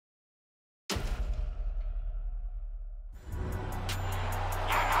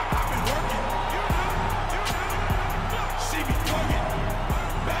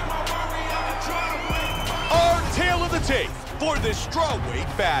For this strawweight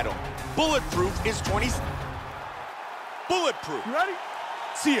battle, Bulletproof is 20. Bulletproof. You ready?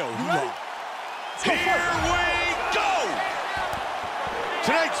 Here we go!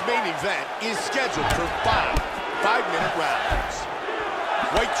 Tonight's main event is scheduled for five-minute rounds.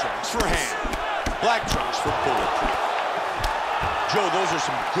 White trunks for Ham, black trunks for Bulletproof. Joe, those are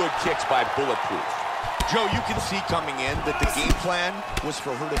some good kicks by Bulletproof. Joe, you can see coming in that the game plan was for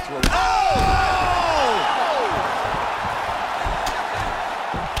her to throw. Oh!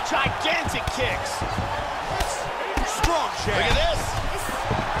 Gigantic kicks. Strong jab. Look at this.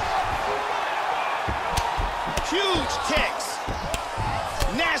 Huge kicks.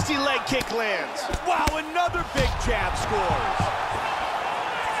 Nasty leg kick lands. Wow, another big jab scores.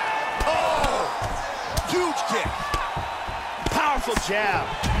 Oh! Huge kick. Powerful jab.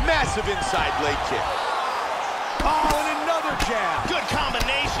 Massive inside leg kick. Oh, and another jab. Good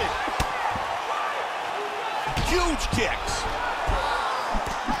combination. Huge kicks.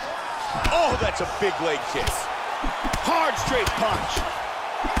 Oh, that's a big leg kick. Hard straight punch.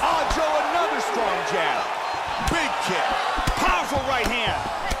 Oh, Joe, another strong jab. Big kick. Powerful right hand.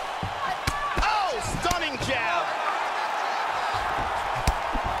 Oh, stunning jab.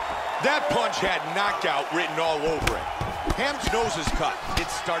 That punch had knockout written all over it. Ham's nose is cut.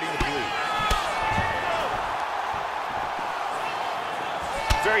 It's starting to bleed.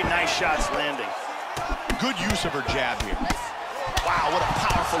 Very nice shots landing. Good use of her jab here. Wow, what a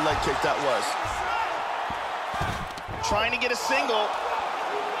powerful leg kick that was. Trying to get a single.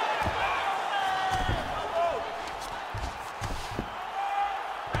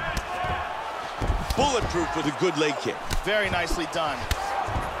 Bulletproof with a good leg kick. Very nicely done.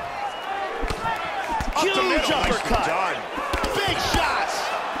 Huge uppercut. Big shots.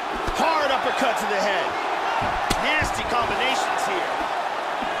 Hard uppercut to the head. Nasty combinations here.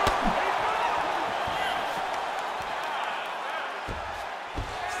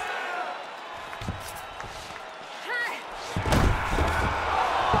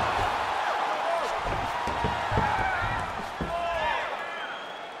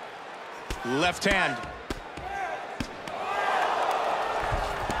 Left hand.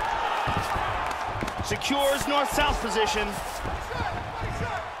 Secures north-south position.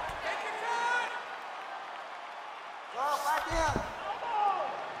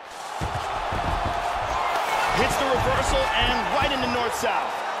 Hits the reversal and right into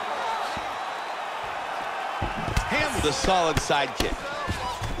north-south. Ham with a solid side kick.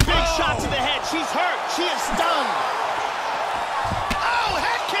 Big shot to the head. She's hurt. She is stunned. Oh,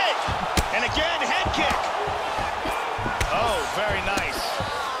 head kick. And again, head kick. Oh, very nice.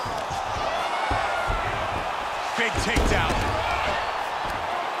 Big takedown.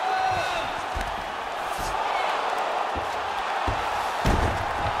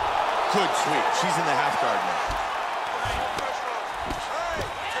 Good sweep. She's in the half guard now.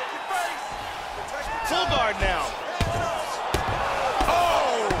 Full guard now.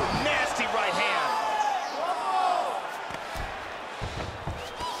 Oh! Nasty right hand.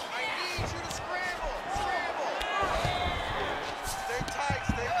 I need you to scramble. Stay tight,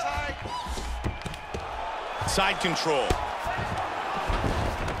 stay tight. Side control.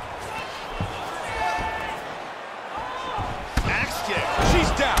 Axe kick.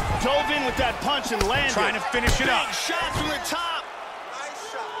 She's down. Dove in with that punch and landed. Trying to finish it up. Big shot from the top.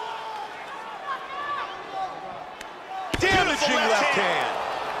 Nice shot. Damaging left left hand.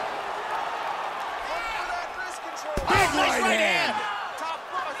 Look for that wrist control. Big nice right right hand. Top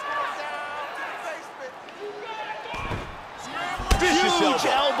thrust going down to the basement. Scramble. Vicious Huge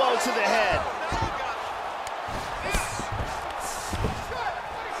elbow. elbow to the head.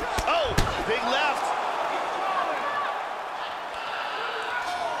 Oh, big left.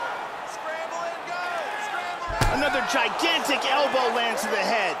 Scramble and go. Scramble and Another gigantic elbow lands to the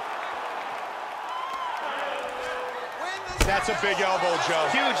head. win this. That's a big elbow, Joe.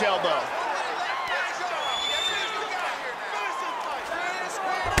 Huge elbow.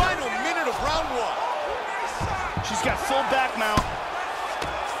 Final minute of round one. She's got full back mount.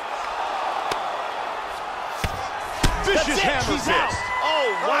 Vicious That's it. hammer She's fist. out. Oh,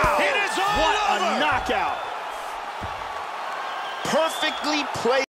 wow. It is all What over. a knockout. Perfectly placed.